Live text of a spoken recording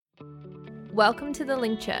Welcome to the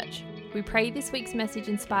Link Church. We pray this week's message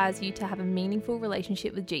inspires you to have a meaningful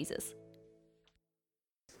relationship with Jesus.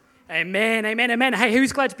 Amen, amen, amen. Hey,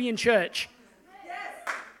 who's glad to be in church? Yes.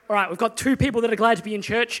 All right, we've got two people that are glad to be in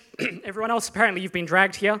church. Everyone else, apparently you've been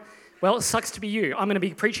dragged here. Well, it sucks to be you. I'm going to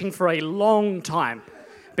be preaching for a long time.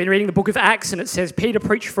 Been reading the book of Acts, and it says Peter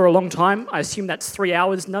preached for a long time. I assume that's 3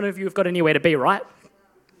 hours. None of you have got anywhere to be, right?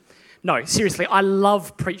 No, seriously, I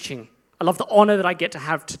love preaching. I love the honor that I get to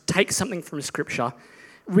have to take something from Scripture,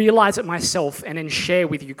 realize it myself, and then share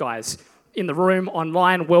with you guys. In the room,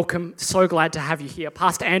 online, welcome. So glad to have you here.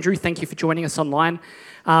 Pastor Andrew, thank you for joining us online.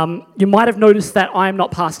 You might have noticed that I am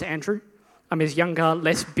not Pastor Andrew. I'm his younger,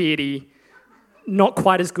 less beardy, not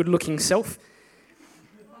quite as good-looking self.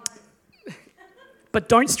 But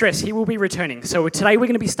don't stress, he will be returning. So today we're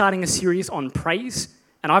going to be starting a series on praise,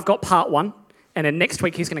 and I've got part 1, and then next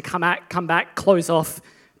week he's going to come back, close off,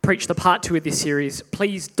 preach the part 2 of this series.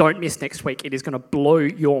 Please don't miss next week. It is going to blow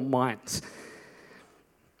your minds.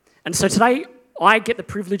 And so today, I get the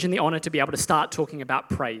privilege and the honor to be able to start talking about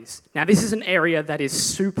praise. Now, this is an area that is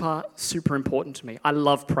super, super important to me. I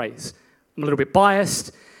love praise. I'm a little bit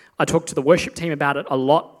biased. I talk to the worship team about it a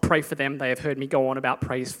lot. Pray for them. They have heard me go on about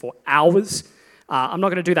praise for hours. I'm not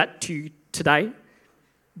going to do that to you today,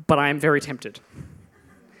 but I am very tempted.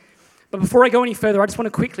 But before I go any further, I just want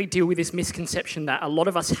to quickly deal with this misconception that a lot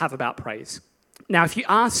of us have about praise. Now, if you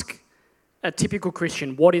ask a typical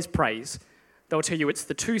Christian, what is praise? They'll tell you it's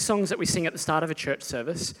the 2 songs that we sing at the start of a church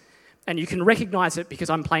service, and you can recognize it because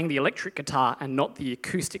I'm playing the electric guitar and not the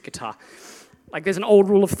acoustic guitar. Like, there's an old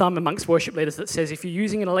rule of thumb amongst worship leaders that says if you're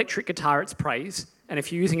using an electric guitar, it's praise, and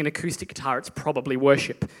if you're using an acoustic guitar, it's probably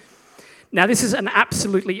worship. Now, this is an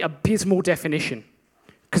absolutely abysmal definition,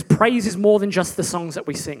 because praise is more than just the songs that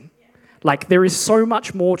we sing. Like, there is so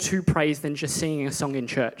much more to praise than just singing a song in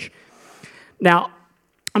church. Now,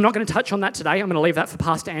 I'm not going to touch on that today. I'm going to leave that for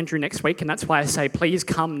Pastor Andrew next week, and that's why I say please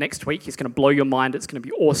come next week. He's going to blow your mind. It's going to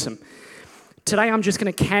be awesome. Today, I'm just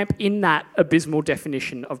going to camp in that abysmal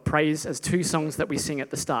definition of praise as 2 songs that we sing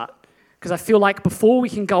at the start, because I feel like before we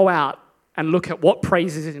can go out and look at what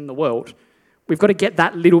praise is in the world, we've got to get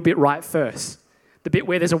that little bit right first, the bit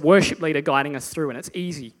where there's a worship leader guiding us through, and it's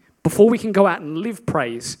easy. Before we can go out and live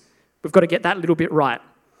praise, we've got to get that little bit right.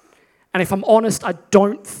 And if I'm honest, I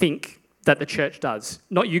don't think that the church does.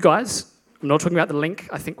 Not you guys. I'm not talking about the Link.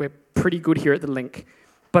 I think we're pretty good here at the Link.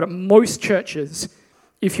 But at most churches,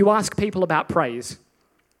 if you ask people about praise,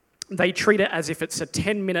 they treat it as if it's a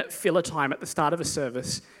 10-minute filler time at the start of a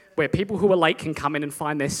service where people who are late can come in and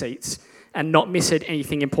find their seats and not miss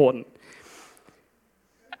anything important.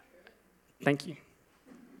 Thank you.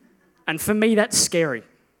 And for me, that's scary.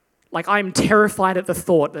 Like, I'm terrified at the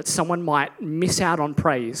thought that someone might miss out on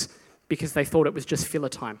praise because they thought it was just filler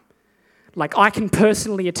time. Like, I can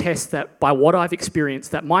personally attest that by what I've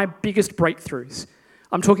experienced, that my biggest breakthroughs,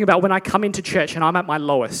 I'm talking about when I come into church and I'm at my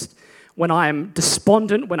lowest, when I am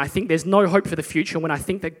despondent, when I think there's no hope for the future, when I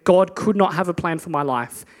think that God could not have a plan for my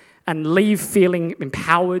life, and leave feeling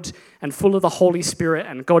empowered and full of the Holy Spirit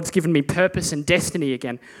and God's given me purpose and destiny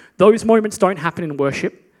again. Those moments don't happen in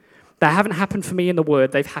worship. They haven't happened for me in the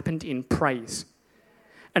Word. They've happened in praise.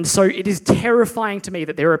 And so it is terrifying to me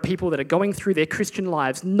that there are people that are going through their Christian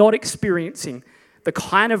lives not experiencing the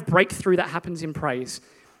kind of breakthrough that happens in praise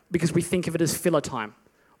because we think of it as filler time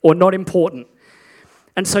or not important.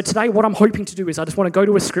 And so today what I'm hoping to do is I just want to go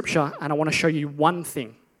to a scripture and I want to show you one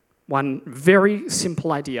thing, one very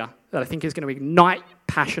simple idea that I think is going to ignite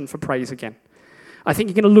passion for praise again. I think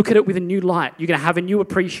you're going to look at it with a new light. You're going to have a new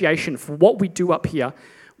appreciation for what we do up here,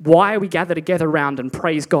 why we gather together around and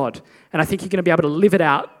praise God. And I think you're going to be able to live it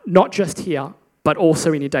out, not just here, but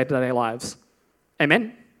also in your day-to-day lives.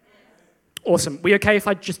 Amen? Awesome. We okay if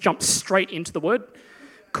I just jump straight into the word?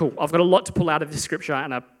 Cool. I've got a lot to pull out of this scripture,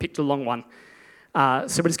 and I picked a long one.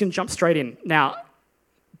 So we're just going to jump straight in. Now,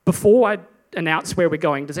 before I announce where we're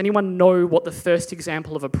going, does anyone know what the first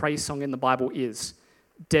example of a praise song in the Bible is?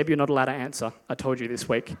 Deb, you're not allowed to answer. I told you this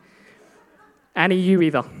week. Annie, you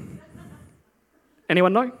either.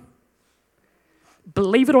 Anyone know?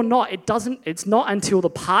 Believe it or not, it's not until the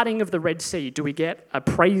parting of the Red Sea do we get a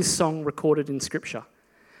praise song recorded in Scripture.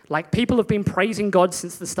 Like, people have been praising God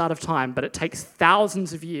since the start of time, but it takes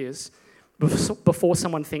thousands of years before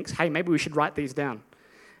someone thinks, hey, maybe we should write these down.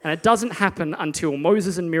 And it doesn't happen until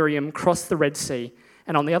Moses and Miriam cross the Red Sea,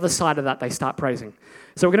 and on the other side of that, they start praising.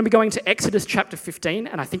 So we're going to be going to Exodus chapter 15,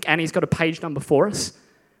 and I think Annie's got a page number for us.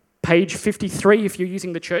 Page 53, if you're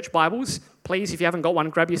using the church Bibles. Please, if you haven't got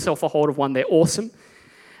one, grab yourself a hold of one. They're awesome.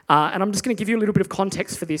 And I'm just going to give you a little bit of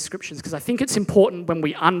context for these scriptures because I think it's important when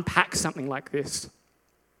we unpack something like this,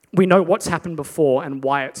 we know what's happened before and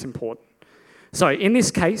why it's important. So in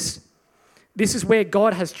this case, this is where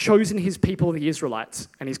God has chosen his people, the Israelites,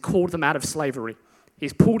 and he's called them out of slavery.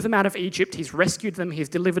 He's pulled them out of Egypt, he's rescued them, he's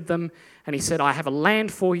delivered them, and he said, I have a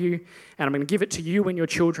land for you, and I'm going to give it to you and your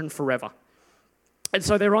children forever. And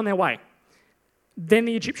so they're on their way. Then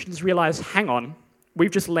the Egyptians realize, hang on,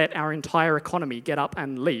 we've just let our entire economy get up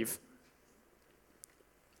and leave.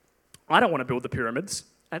 I don't want to build the pyramids.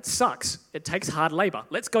 That sucks. It takes hard labor.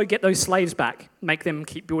 Let's go get those slaves back, make them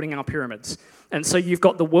keep building our pyramids. And so you've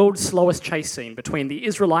got the world's slowest chase scene between the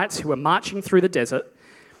Israelites who are marching through the desert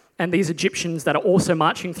and these Egyptians that are also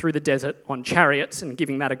marching through the desert on chariots and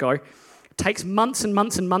giving that a go. It takes months and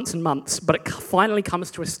months and months and months, but it finally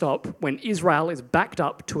comes to a stop when Israel is backed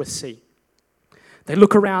up to a sea. They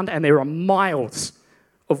look around and there are miles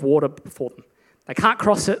of water before them. They can't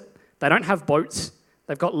cross it. They don't have boats.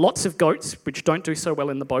 They've got lots of goats, which don't do so well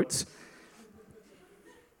in the boats.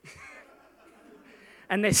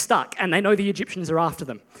 And they're stuck, and they know the Egyptians are after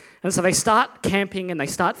them. And so they start camping, and they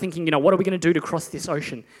start thinking, what are we going to do to cross this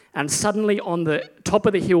ocean? And suddenly on the top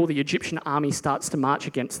of the hill, the Egyptian army starts to march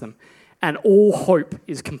against them. And all hope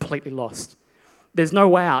is completely lost. There's no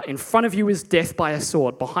way out. In front of you is death by a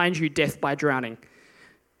sword. Behind you, death by drowning.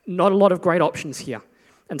 Not a lot of great options here.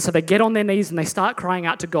 And so they get on their knees and they start crying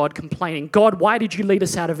out to God, complaining, God, why did you lead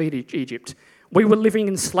us out of Egypt? We were living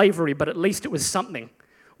in slavery, but at least it was something.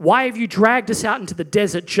 Why have you dragged us out into the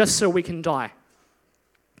desert just so we can die?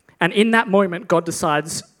 And in that moment, God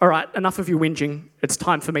decides, all right, enough of you whinging. It's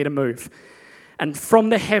time for me to move. And from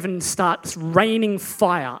the heavens starts raining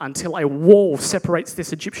fire until a wall separates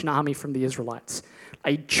this Egyptian army from the Israelites.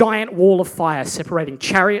 A giant wall of fire separating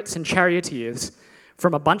chariots and charioteers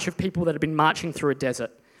from a bunch of people that had been marching through a desert.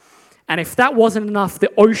 And if that wasn't enough,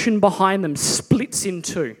 the ocean behind them splits in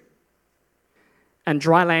two, and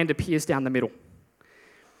dry land appears down the middle.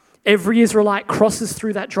 Every Israelite crosses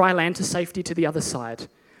through that dry land to safety to the other side.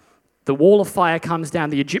 The wall of fire comes down,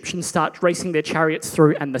 the Egyptians start racing their chariots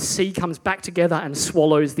through, and the sea comes back together and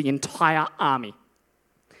swallows the entire army.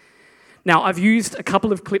 Now, I've used a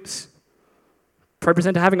couple of clips.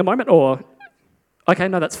 Pro-presenter having a moment, or... Okay,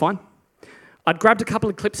 no, that's fine. I'd grabbed a couple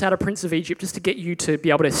of clips out of Prince of Egypt just to get you to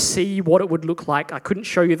be able to see what it would look like. I couldn't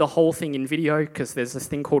show you the whole thing in video because there's this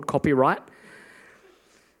thing called copyright.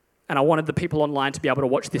 And I wanted the people online to be able to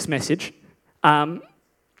watch this message. But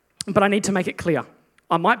I need to make it clear.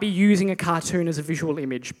 I might be using a cartoon as a visual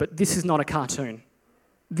image, but this is not a cartoon.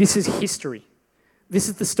 This is history. This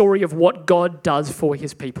is the story of what God does for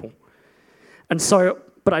his people. And so,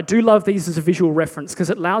 but I do love these as a visual reference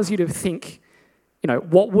because it allows you to think,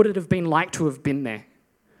 what would it have been like to have been there?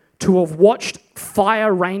 To have watched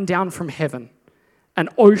fire rain down from heaven, an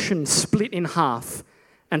ocean split in half,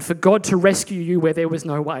 and for God to rescue you where there was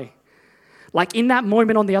no way. Like in that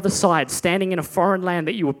moment on the other side, standing in a foreign land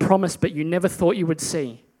that you were promised but you never thought you would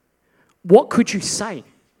see, what could you say?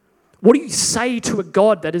 What do you say to a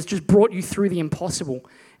God that has just brought you through the impossible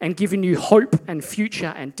and given you hope and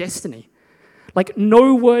future and destiny? Like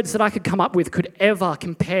no words that I could come up with could ever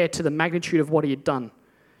compare to the magnitude of what he had done,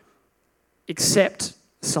 except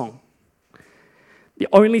song. The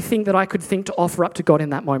only thing that I could think to offer up to God in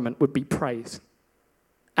that moment would be praise.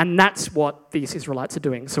 And that's what these Israelites are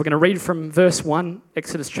doing. So we're going to read from verse 1,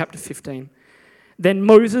 Exodus chapter 15. Then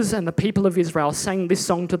Moses and the people of Israel sang this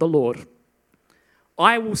song to the Lord.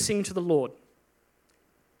 I will sing to the Lord,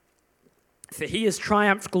 for he has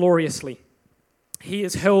triumphed gloriously. He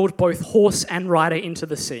has hurled both horse and rider into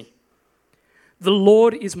the sea. The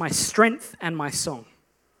Lord is my strength and my song.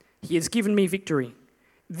 He has given me victory.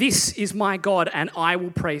 This is my God, and I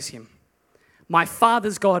will praise him. My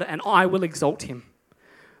father's God, and I will exalt him.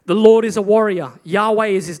 The Lord is a warrior. Yahweh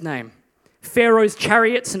is his name. Pharaoh's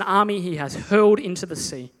chariots and army he has hurled into the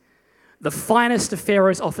sea. The finest of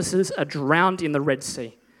Pharaoh's officers are drowned in the Red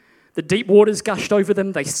Sea. The deep waters gushed over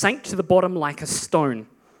them. They sank to the bottom like a stone.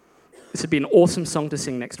 This would be an awesome song to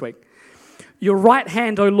sing next week. Your right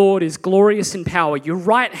hand, O Lord, is glorious in power. Your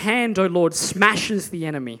right hand, O Lord, smashes the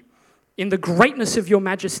enemy. In the greatness of your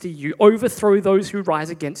majesty, you overthrow those who rise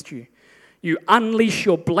against you. You unleash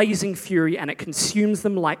your blazing fury, and it consumes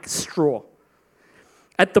them like straw.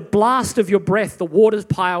 At the blast of your breath, the waters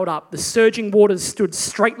piled up. The surging waters stood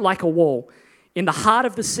straight like a wall. In the heart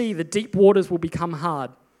of the sea, the deep waters will become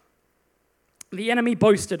hard. The enemy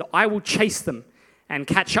boasted, I will chase them and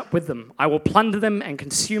catch up with them. I will plunder them and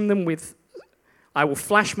consume them I will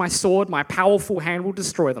flash my sword, my powerful hand will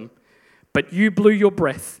destroy them. But you blew your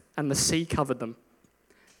breath, and the sea covered them.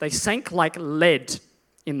 They sank like lead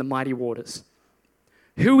in the mighty waters.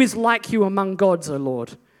 Who is like you among gods, O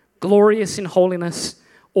Lord? Glorious in holiness,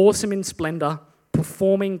 awesome in splendor,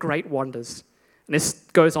 performing great wonders. And this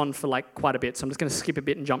goes on for like quite a bit, so I'm just going to skip a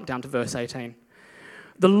bit and jump down to verse 18.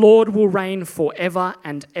 The Lord will reign forever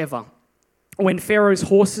and ever. When Pharaoh's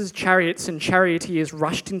horses, chariots, and charioteers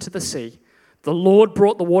rushed into the sea, the Lord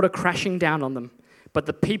brought the water crashing down on them, but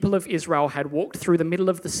the people of Israel had walked through the middle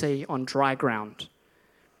of the sea on dry ground.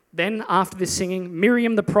 Then, after this singing,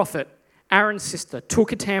 Miriam the prophet, Aaron's sister,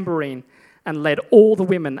 took a tambourine and led all the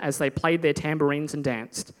women as they played their tambourines and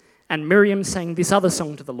danced. And Miriam sang this other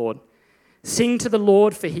song to the Lord. Sing to the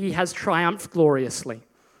Lord, for he has triumphed gloriously.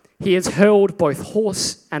 He has hurled both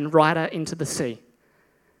horse and rider into the sea.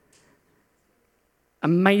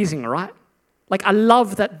 Amazing, right? Like, I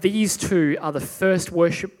love that these two are the first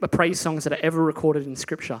praise songs that are ever recorded in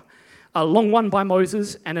Scripture. A long one by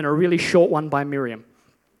Moses and then a really short one by Miriam.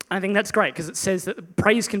 I think that's great because it says that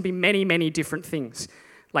praise can be many, many different things.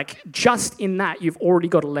 Like, just in that, you've already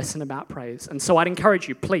got a lesson about praise. And so I'd encourage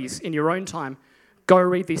you, please, in your own time, go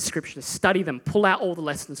read these scriptures, study them, pull out all the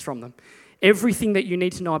lessons from them. Everything that you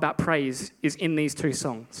need to know about praise is in these two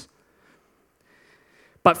songs.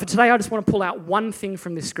 But for today, I just want to pull out one thing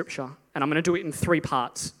from this scripture, and I'm going to do it in 3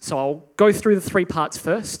 parts. So I'll go through the 3 parts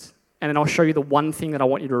first, and then I'll show you the one thing that I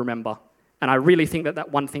want you to remember. And I really think that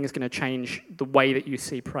that one thing is going to change the way that you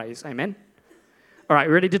see praise. Amen? All right,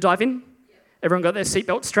 ready to dive in? Everyone got their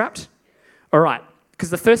seatbelt strapped? All right,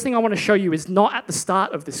 because the first thing I want to show you is not at the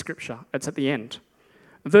start of this scripture, it's at the end.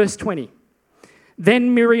 Verse 20.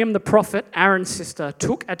 Then Miriam the prophet, Aaron's sister,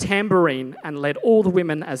 took a tambourine and led all the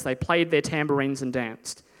women as they played their tambourines and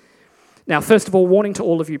danced. Now, first of all, warning to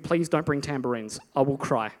all of you, please don't bring tambourines. I will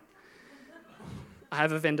cry. I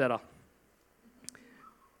have a vendetta.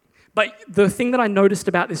 But the thing that I noticed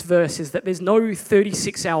about this verse is that there's no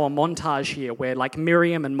 36-hour montage here where like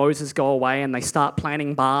Miriam and Moses go away and they start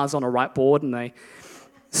planning bars on a whiteboard and they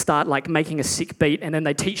start like making a sick beat and then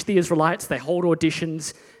they teach the Israelites, they hold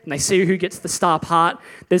auditions and they see who gets the star part.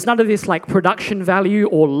 There's none of this like production value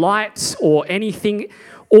or lights or anything.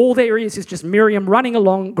 All there is just Miriam running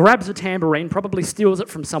along, grabs a tambourine, probably steals it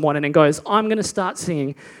from someone and then goes, I'm going to start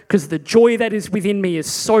singing because the joy that is within me is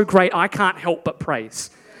so great I can't help but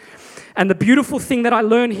praise. And the beautiful thing that I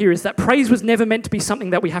learn here is that praise was never meant to be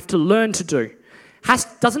something that we have to learn to do.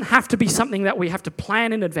 Doesn't have to be something that we have to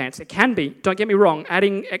plan in advance. It can be, don't get me wrong,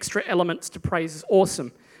 adding extra elements to praise is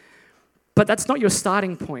awesome. But that's not your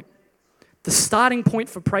starting point. The starting point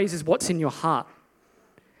for praise is what's in your heart.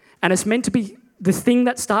 And it's meant to be, the thing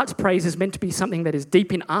that starts praise is meant to be something that is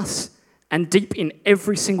deep in us and deep in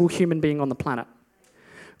every single human being on the planet.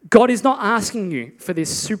 God is not asking you for this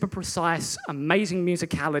super precise, amazing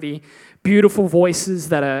musicality, beautiful voices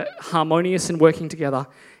that are harmonious and working together.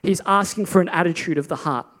 He's asking for an attitude of the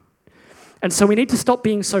heart. And so we need to stop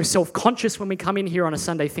being so self-conscious when we come in here on a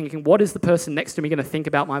Sunday thinking, what is the person next to me going to think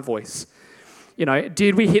about my voice? You know,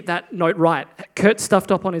 did we hit that note right? Kurt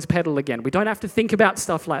stuffed up on his pedal again. We don't have to think about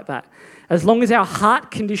stuff like that. As long as our heart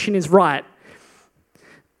condition is right,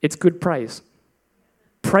 it's good praise.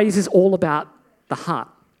 Praise is all about the heart.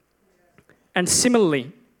 And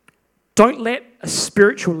similarly, don't let a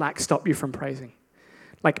spiritual lack stop you from praising.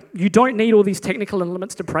 Like, you don't need all these technical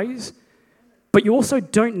elements to praise, but you also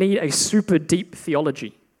don't need a super deep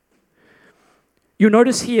theology. You'll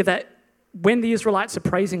notice here that when the Israelites are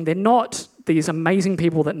praising, they're not these amazing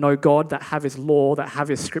people that know God, that have his law, that have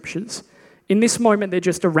his scriptures. In this moment, they're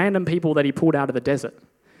just a random people that he pulled out of the desert.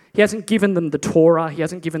 He hasn't given them the Torah, he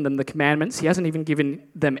hasn't given them the commandments, he hasn't even given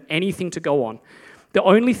them anything to go on. The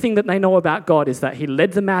only thing that they know about God is that he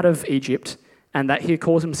led them out of Egypt and that he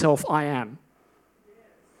calls himself I am.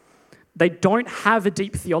 They don't have a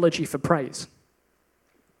deep theology for praise.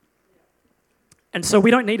 And so we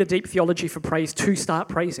don't need a deep theology for praise to start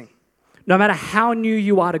praising. No matter how new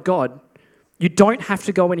you are to God, you don't have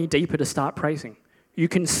to go any deeper to start praising. You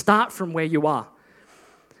can start from where you are.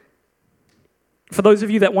 For those of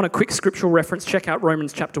you that want a quick scriptural reference, check out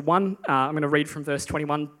Romans chapter 1. I'm going to read from verse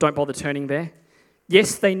 21. Don't bother turning there.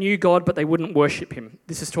 Yes, they knew God, but they wouldn't worship him.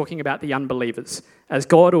 This is talking about the unbelievers, as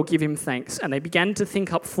God or give him thanks. And they began to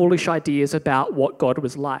think up foolish ideas about what God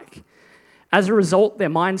was like. As a result, their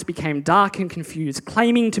minds became dark and confused.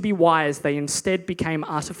 Claiming to be wise, they instead became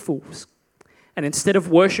utter fools. And instead of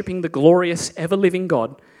worshipping the glorious, ever-living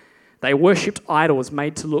God, they worshipped idols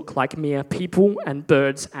made to look like mere people and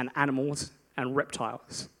birds and animals and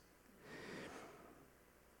reptiles.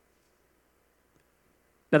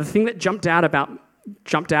 Now, the thing that jumped out about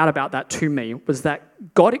that to me was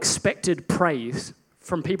that God expected praise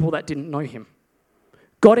from people that didn't know him.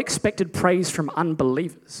 God expected praise from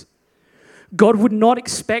unbelievers. God would not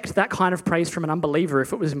expect that kind of praise from an unbeliever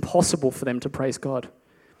if it was impossible for them to praise God.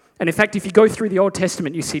 And in fact, if you go through the Old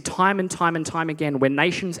Testament, you see time and time and time again where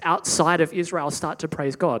nations outside of Israel start to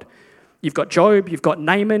praise God. You've got Job, you've got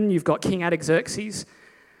Naaman, you've got King Artaxerxes.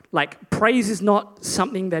 Like, praise is not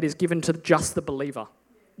something that is given to just the believer.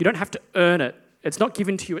 You don't have to earn it. It's not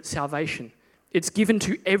given to you at salvation. It's given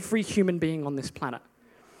to every human being on this planet.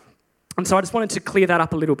 And so I just wanted to clear that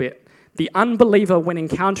up a little bit. The unbeliever, when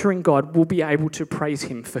encountering God, will be able to praise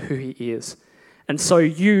him for who he is. And so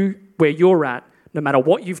you, where you're at, no matter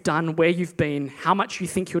what you've done, where you've been, how much you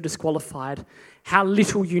think you're disqualified, how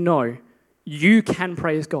little you know, you can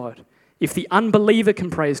praise God. If the unbeliever can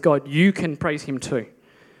praise God, you can praise him too.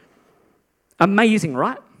 Amazing,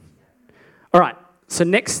 right? All right, so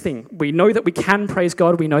next thing, we know that we can praise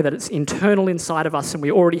God. We know that it's internal inside of us and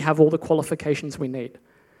we already have all the qualifications we need.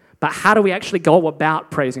 But how do we actually go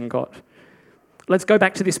about praising God? Let's go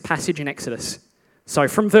back to this passage in Exodus. So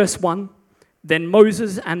from verse 1, then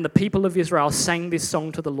Moses and the people of Israel sang this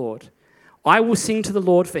song to the Lord. I will sing to the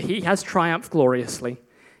Lord, for he has triumphed gloriously.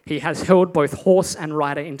 He has hurled both horse and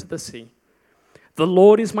rider into the sea. The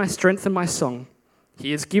Lord is my strength and my song.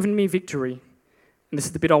 He has given me victory. And this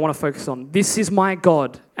is the bit I want to focus on. This is my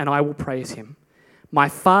God, and I will praise him. My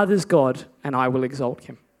Father's God, and I will exalt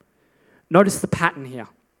him. Notice the pattern here.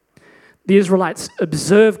 The Israelites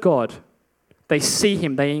observe God. They see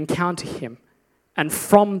him. They encounter him. And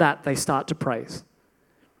from that, they start to praise.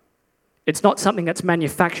 It's not something that's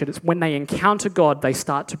manufactured. It's when they encounter God, they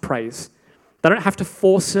start to praise. They don't have to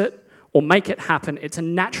force it or make it happen. It's a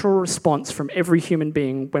natural response from every human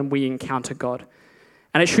being when we encounter God.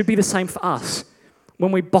 And it should be the same for us.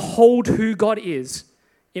 When we behold who God is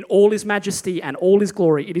in all his majesty and all his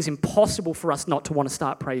glory, it is impossible for us not to want to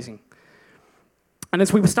start praising. And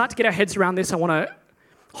as we start to get our heads around this, I want to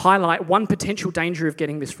highlight one potential danger of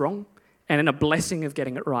getting this wrong and a blessing of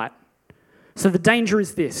getting it right. So the danger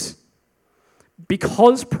is this.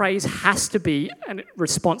 Because praise has to be a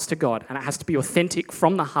response to God and it has to be authentic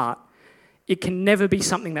from the heart, it can never be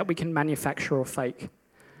something that we can manufacture or fake.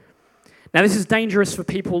 Now, this is dangerous for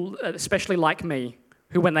people, especially like me,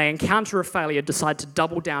 who when they encounter a failure decide to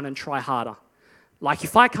double down and try harder. Like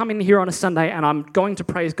if I come in here on a Sunday and I'm going to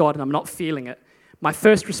praise God and I'm not feeling it, my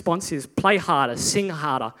first response is play harder, sing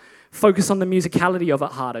harder, focus on the musicality of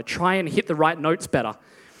it harder, try and hit the right notes better.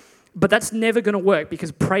 But that's never going to work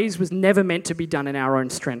because praise was never meant to be done in our own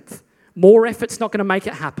strength. More effort's not going to make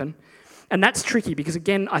it happen. And that's tricky because,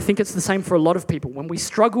 again, I think it's the same for a lot of people. When we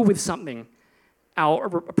struggle with something, our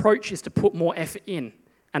approach is to put more effort in.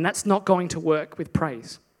 And that's not going to work with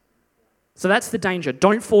praise. So that's the danger.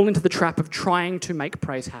 Don't fall into the trap of trying to make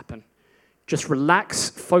praise happen. Just relax,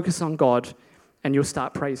 focus on God, and you'll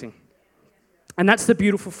start praising. And that's the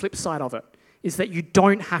beautiful flip side of it, is that you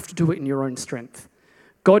don't have to do it in your own strength.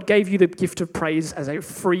 God gave you the gift of praise as a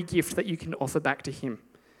free gift that you can offer back to him.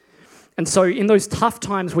 And so in those tough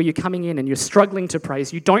times where you're coming in and you're struggling to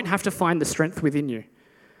praise, you don't have to find the strength within you.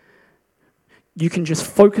 You can just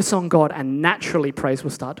focus on God and naturally praise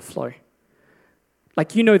will start to flow.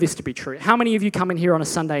 Like, you know this to be true. How many of you come in here on a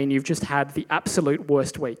Sunday and you've just had the absolute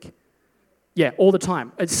worst week? Yeah, all the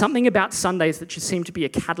time. It's something about Sundays that just seem to be a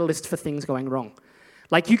catalyst for things going wrong.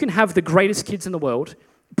 Like, you can have the greatest kids in the world,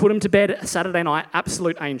 put them to bed Saturday night,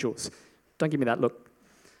 absolute angels. Don't give me that look.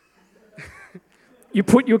 You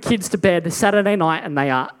put your kids to bed Saturday night and they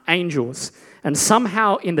are angels. And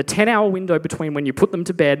somehow in the 10-hour window between when you put them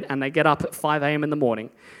to bed and they get up at 5 a.m. in the morning,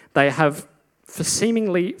 they have, for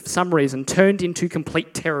some reason, turned into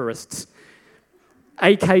complete terrorists.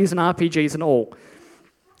 AKs and RPGs and all.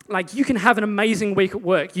 Like, you can have an amazing week at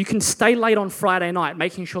work. You can stay late on Friday night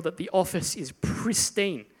making sure that the office is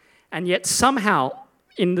pristine. And yet somehow,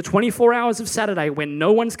 in the 24 hours of Saturday when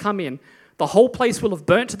no one's come in, the whole place will have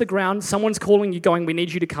burnt to the ground. Someone's calling you going, we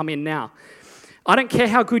need you to come in now. I don't care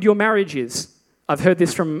how good your marriage is. I've heard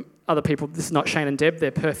this from other people. This is not Shane and Deb. They're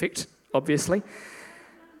perfect, obviously.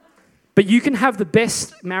 But you can have the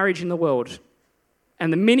best marriage in the world.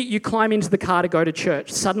 And the minute you climb into the car to go to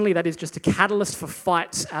church, suddenly that is just a catalyst for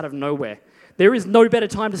fights out of nowhere. There is no better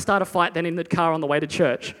time to start a fight than in the car on the way to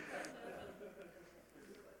church.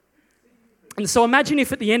 And so imagine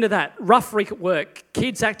if at the end of that rough week at work,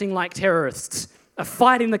 kids acting like terrorists, a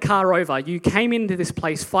fight in the car over, you came into this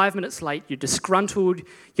place 5 minutes late, you're disgruntled,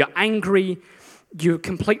 you're angry, you're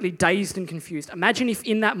completely dazed and confused. Imagine if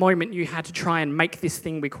in that moment you had to try and make this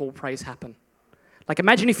thing we call praise happen. Like,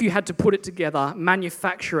 imagine if you had to put it together,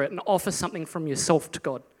 manufacture it, and offer something from yourself to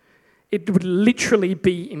God. It would literally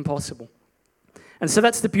be impossible. And so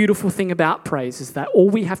that's the beautiful thing about praise, is that all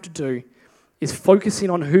we have to do is focus in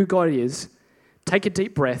on who God is, take a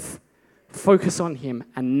deep breath, focus on him,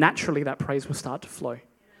 and naturally that praise will start to flow.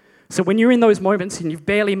 So when you're in those moments and you've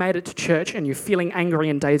barely made it to church and you're feeling angry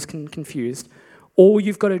and dazed and confused, all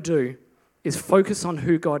you've got to do is focus on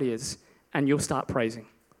who God is and you'll start praising.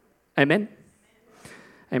 Amen?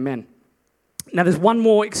 Amen. Now there's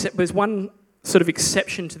one sort of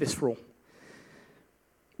exception to this rule.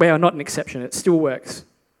 Well, not an exception, it still works.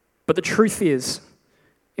 But the truth is,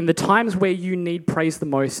 in the times where you need praise the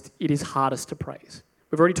most, it is hardest to praise.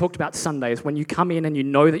 We've already talked about Sundays. When you come in and you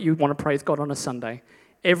know that you want to praise God on a Sunday,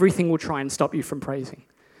 everything will try and stop you from praising.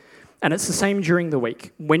 And it's the same during the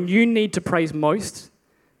week. When you need to praise most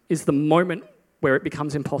is the moment where it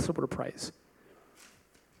becomes impossible to praise.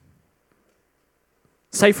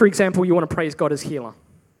 Say, for example, you want to praise God as healer.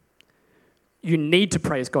 You need to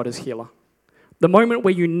praise God as healer. The moment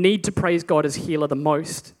where you need to praise God as healer the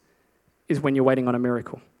most is when you're waiting on a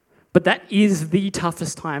miracle. But that is the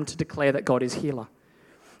toughest time to declare that God is healer.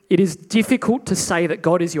 It is difficult to say that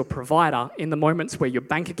God is your provider in the moments where your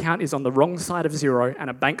bank account is on the wrong side of zero and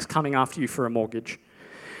a bank's coming after you for a mortgage.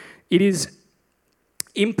 It is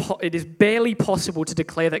barely possible to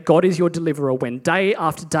declare that God is your deliverer when day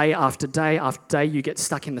after day after day after day you get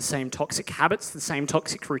stuck in the same toxic habits, the same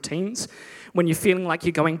toxic routines, when you're feeling like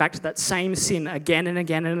you're going back to that same sin again and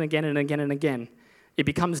again and again and again and again. It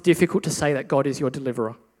becomes difficult to say that God is your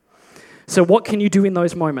deliverer. So what can you do in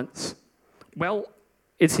those moments? Well,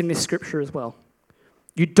 it's in this scripture as well.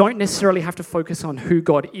 You don't necessarily have to focus on who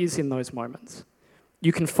God is in those moments.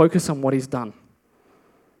 You can focus on what he's done.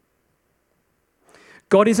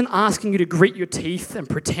 God isn't asking you to grit your teeth and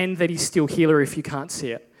pretend that he's still healer if you can't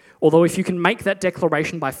see it. Although if you can make that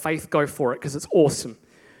declaration by faith, go for it because it's awesome.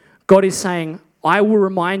 God is saying, I will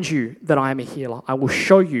remind you that I am a healer. I will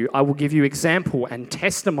show you. I will give you example and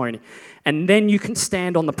testimony. And then you can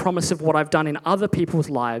stand on the promise of what I've done in other people's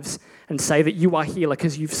lives and say that you are healer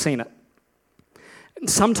because you've seen it. And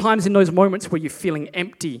sometimes in those moments where you're feeling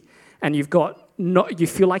empty and you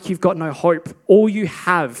feel like you've got no hope, all you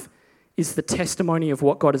have is the testimony of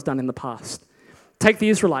what God has done in the past. Take the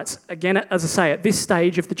Israelites. Again, as I say, at this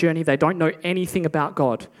stage of the journey, they don't know anything about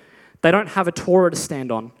God. They don't have a Torah to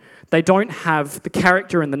stand on. They don't have the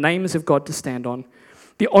character and the names of God to stand on.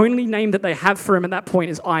 The only name that they have for him at that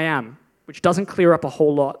point is I am, which doesn't clear up a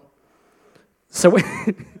whole lot. So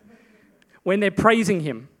when they're praising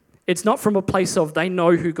him, it's not from a place of they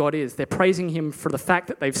know who God is. They're praising him for the fact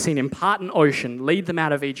that they've seen him part an ocean, lead them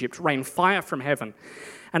out of Egypt, rain fire from heaven.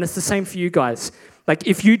 And it's the same for you guys. Like,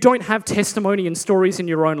 if you don't have testimony and stories in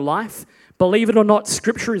your own life, believe it or not,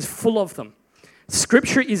 Scripture is full of them.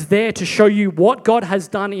 Scripture is there to show you what God has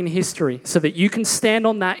done in history so that you can stand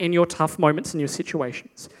on that in your tough moments and your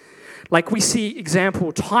situations. Like, we see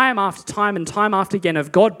example time after time and time after again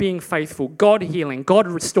of God being faithful, God healing, God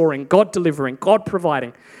restoring, God delivering, God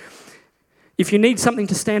providing. If you need something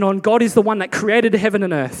to stand on, God is the one that created heaven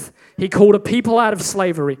and earth. He called a people out of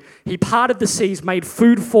slavery. He parted the seas, made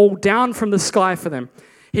food fall down from the sky for them.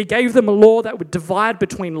 He gave them a law that would divide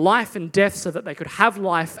between life and death so that they could have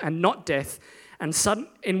life and not death.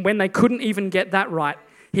 And when they couldn't even get that right,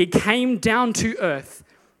 he came down to earth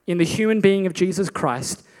in the human being of Jesus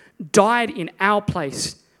Christ, died in our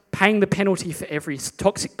place, paying the penalty for every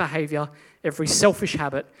toxic behavior, every selfish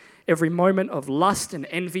habit, every moment of lust and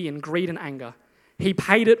envy and greed and anger. He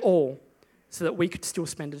paid it all so that we could still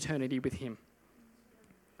spend eternity with him.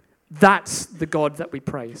 That's the God that we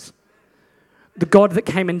praise. The God that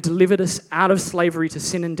came and delivered us out of slavery to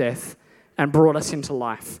sin and death and brought us into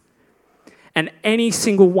life. And any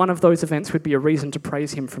single one of those events would be a reason to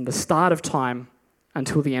praise him from the start of time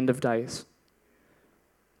until the end of days.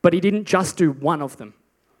 But he didn't just do one of them.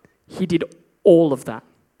 He did all of that.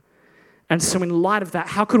 And so in light of that,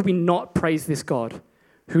 how could we not praise this God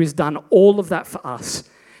who has done all of that for us?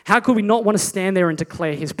 How could we not want to stand there and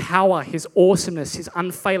declare his power, his awesomeness, his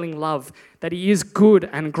unfailing love, that he is good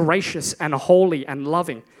and gracious and holy and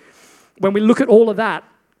loving? When we look at all of that,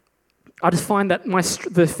 I just find that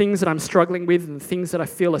the things that I'm struggling with and the things that I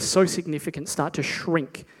feel are so significant start to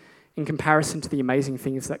shrink in comparison to the amazing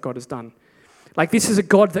things that God has done. Like, this is a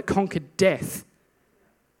God that conquered death.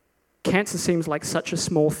 Cancer seems like such a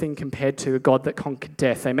small thing compared to a God that conquered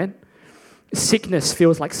death, amen? Sickness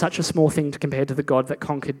feels like such a small thing compared to the God that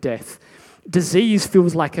conquered death. Disease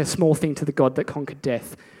feels like a small thing to the God that conquered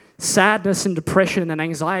death. Sadness and depression and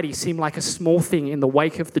anxiety seem like a small thing in the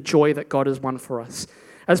wake of the joy that God has won for us.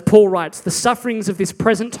 As Paul writes, the sufferings of this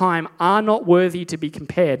present time are not worthy to be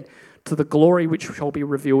compared to the glory which shall be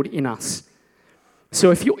revealed in us.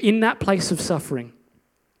 So if you're in that place of suffering,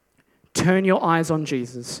 turn your eyes on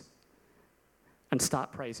Jesus and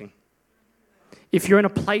start praising. If you're in a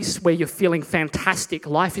place where you're feeling fantastic,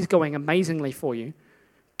 life is going amazingly for you,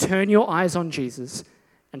 turn your eyes on Jesus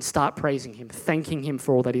and start praising him, thanking him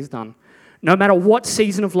for all that he's done. No matter what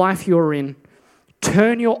season of life you're in,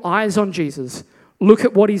 turn your eyes on Jesus, look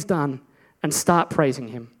at what he's done, and start praising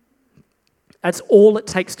him. That's all it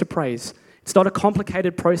takes to praise. It's not a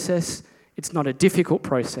complicated process. It's not a difficult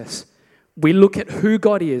process. We look at who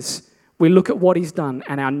God is, we look at what he's done,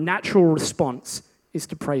 and our natural response is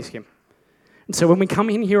to praise him. And so when we come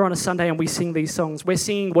in here on a Sunday and we sing these songs, we're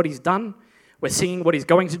singing what he's done, we're singing what he's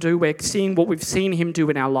going to do, we're seeing what we've seen him do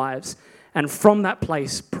in our lives. And from that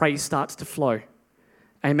place, praise starts to flow.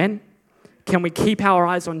 Amen? Can we keep our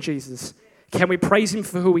eyes on Jesus? Can we praise him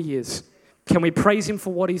for who he is? Can we praise him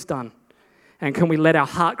for what he's done? And can we let our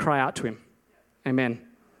heart cry out to him? Amen.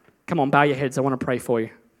 Come on, bow your heads. I want to pray for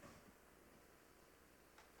you.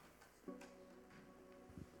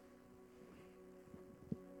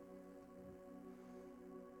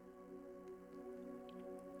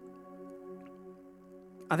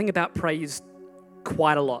 I think about praise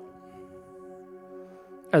quite a lot.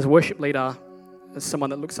 As a worship leader, as someone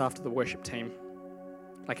that looks after the worship team,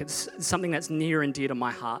 like it's something that's near and dear to my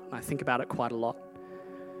heart, and I think about it quite a lot.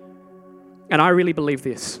 And I really believe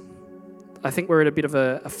this. I think we're at a bit of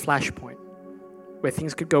a flashpoint where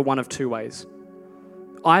things could go one of two ways.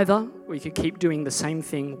 Either we could keep doing the same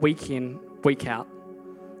thing week in, week out,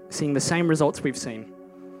 seeing the same results we've seen,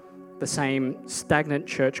 the same stagnant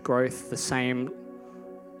church growth, the same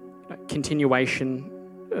continuation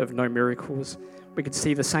of no miracles. We could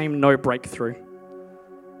see the same no breakthrough.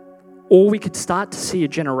 Or we could start to see a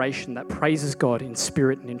generation that praises God in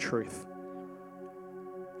spirit and in truth.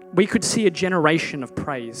 We could see a generation of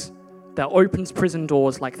praise that opens prison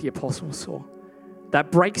doors like the apostles saw,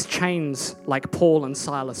 that breaks chains like Paul and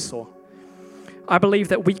Silas saw. I believe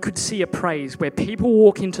that we could see a praise where people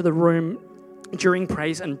walk into the room during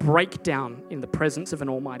praise and break down in the presence of an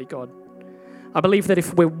almighty God. I believe that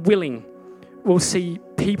if we're willing, we'll see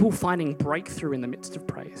people finding breakthrough in the midst of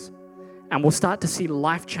praise. And we'll start to see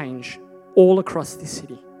life change all across this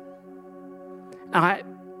city. And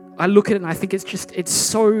I look at it and I think it's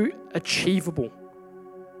so achievable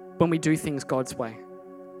when we do things God's way.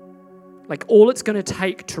 Like all it's going to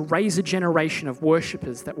take to raise a generation of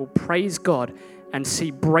worshipers that will praise God and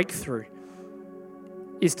see breakthrough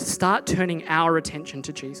is to start turning our attention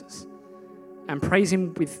to Jesus and praise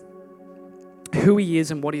him with who he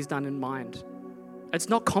is and what he's done in mind. It's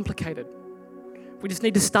not complicated. We just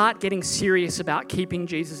need to start getting serious about keeping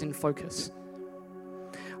Jesus in focus.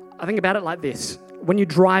 I think about it like this. When you're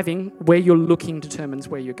driving, where you're looking determines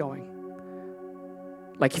where you're going.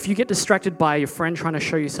 Like if you get distracted by your friend trying to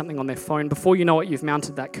show you something on their phone, before you know it, you've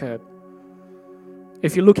mounted that curb.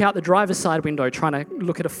 If you look out the driver's side window trying to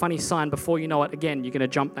look at a funny sign, before you know it, again, you're going to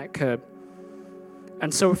jump that curb.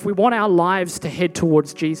 And so if we want our lives to head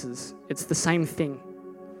towards Jesus, it's the same thing.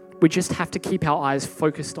 We just have to keep our eyes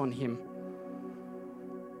focused on him.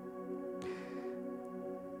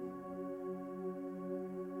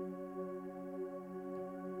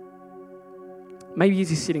 Maybe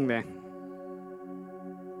as you're sitting there,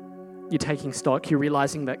 you're taking stock, you're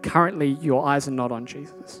realizing that currently your eyes are not on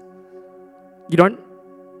Jesus. You don't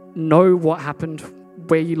know what happened,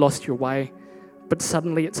 where you lost your way, but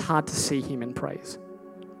suddenly it's hard to see him in praise.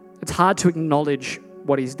 It's hard to acknowledge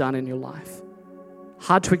what he's done in your life.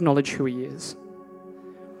 Hard to acknowledge who he is.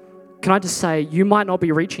 Can I just say, you might not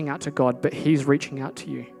be reaching out to God, but he's reaching out to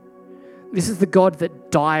you. This is the God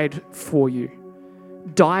that died for you.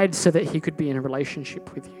 Died so that he could be in a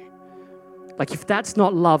relationship with you. Like if that's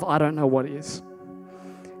not love, I don't know what is.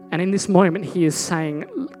 And in this moment, he is saying,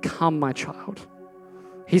 come, my child.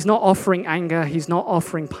 He's not offering anger. He's not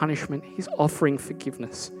offering punishment. He's offering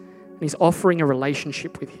forgiveness. And he's offering a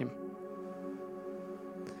relationship with him.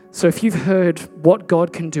 So if you've heard what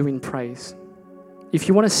God can do in praise, if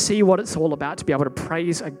you want to see what it's all about, to be able to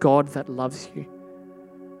praise a God that loves you,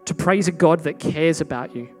 to praise a God that cares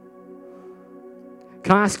about you,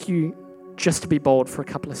 can I ask you just to be bold for a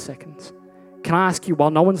couple of seconds? Can I ask you, while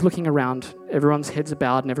no one's looking around, everyone's heads are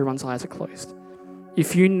bowed and everyone's eyes are closed,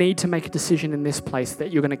 if you need to make a decision in this place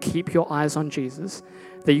that you're going to keep your eyes on Jesus,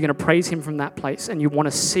 that you're going to praise him from that place, and you want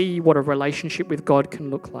to see what a relationship with God can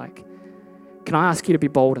look like, can I ask you to be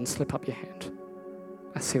bold and slip up your hand?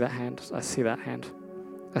 I see that hand. I see that hand.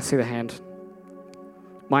 I see the hand.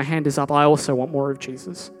 My hand is up. I also want more of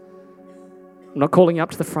Jesus. I'm not calling you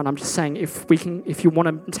up to the front. I'm just saying if you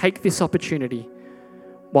want to take this opportunity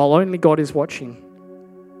while only God is watching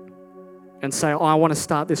and say, I want to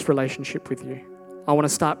start this relationship with you. I want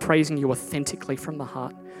to start praising you authentically from the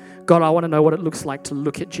heart. God, I want to know what it looks like to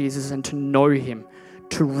look at Jesus and to know him,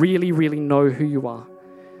 to really, really know who you are.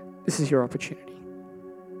 This is your opportunity.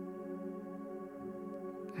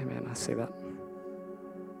 Amen. I see that.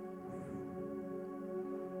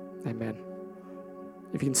 Amen.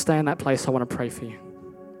 If you can stay in that place, I want to pray for you.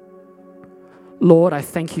 Lord, I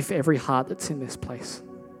thank you for every heart that's in this place.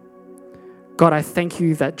 God, I thank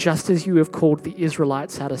you that just as you have called the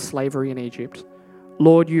Israelites out of slavery in Egypt,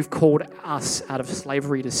 Lord, you've called us out of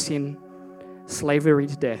slavery to sin, slavery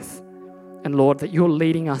to death, and Lord, that you're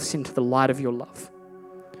leading us into the light of your love.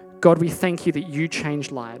 God, we thank you that you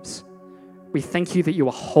change lives. We thank you that you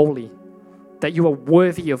are holy, that you are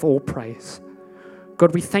worthy of all praise.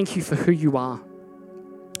 God, we thank you for who you are.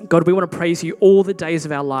 God, we want to praise you all the days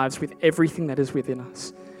of our lives with everything that is within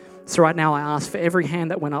us. So right now I ask for every hand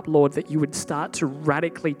that went up, Lord, that you would start to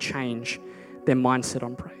radically change their mindset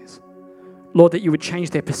on praise. Lord, that you would change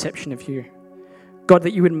their perception of you. God,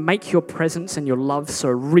 that you would make your presence and your love so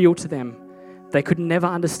real to them, they could never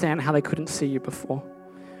understand how they couldn't see you before.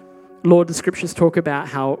 Lord, the scriptures talk about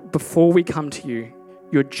how before we come to you,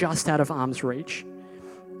 you're just out of arm's reach.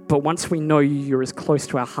 But once we know you, you're as close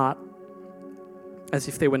to our heart as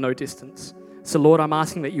if there were no distance. So Lord, I'm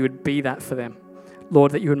asking that you would be that for them.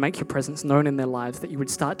 Lord, that you would make your presence known in their lives, that you would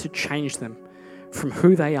start to change them from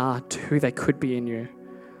who they are to who they could be in you.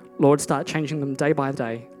 Lord, start changing them day by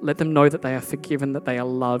day. Let them know that they are forgiven, that they are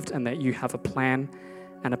loved, and that you have a plan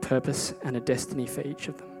and a purpose and a destiny for each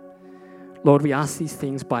of them. Lord, we ask these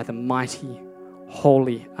things by the mighty,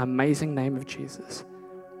 holy, amazing name of Jesus.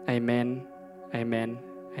 Amen, amen,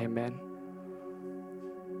 amen.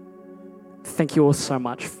 Thank you all so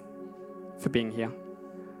much for being here.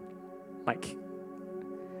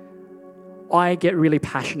 I get really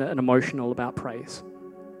passionate and emotional about praise.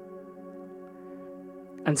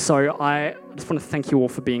 And so I just want to thank you all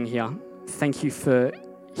for being here. Thank you for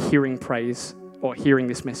hearing praise or hearing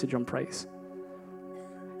this message on praise.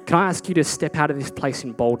 Can I ask you to step out of this place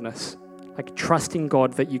in boldness, trusting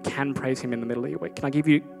God that you can praise him in the middle of your week? Can I give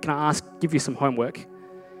you some homework?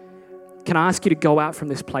 Can I ask you to go out from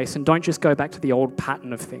this place and don't just go back to the old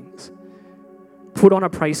pattern of things? Put on a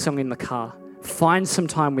praise song in the car. Find some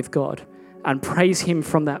time with God and praise him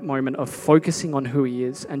from that moment of focusing on who he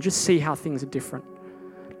is and just see how things are different.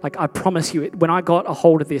 I promise you, when I got a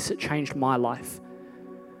hold of this, it changed my life.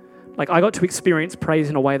 I got to experience praise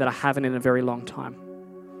in a way that I haven't in a very long time.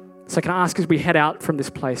 So can I ask, as we head out from this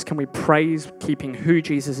place, can we praise keeping who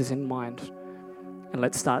Jesus is in mind? And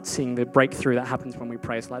let's start seeing the breakthrough that happens when we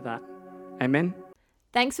praise like that. Amen.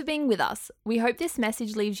 Thanks for being with us. We hope this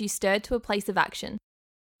message leaves you stirred to a place of action.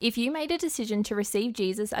 If you made a decision to receive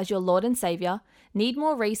Jesus as your Lord and Saviour, need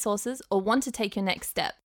more resources, or want to take your next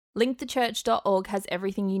step, linkthechurch.org has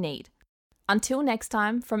everything you need. Until next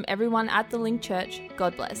time, from everyone at the Link Church,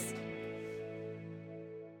 God bless.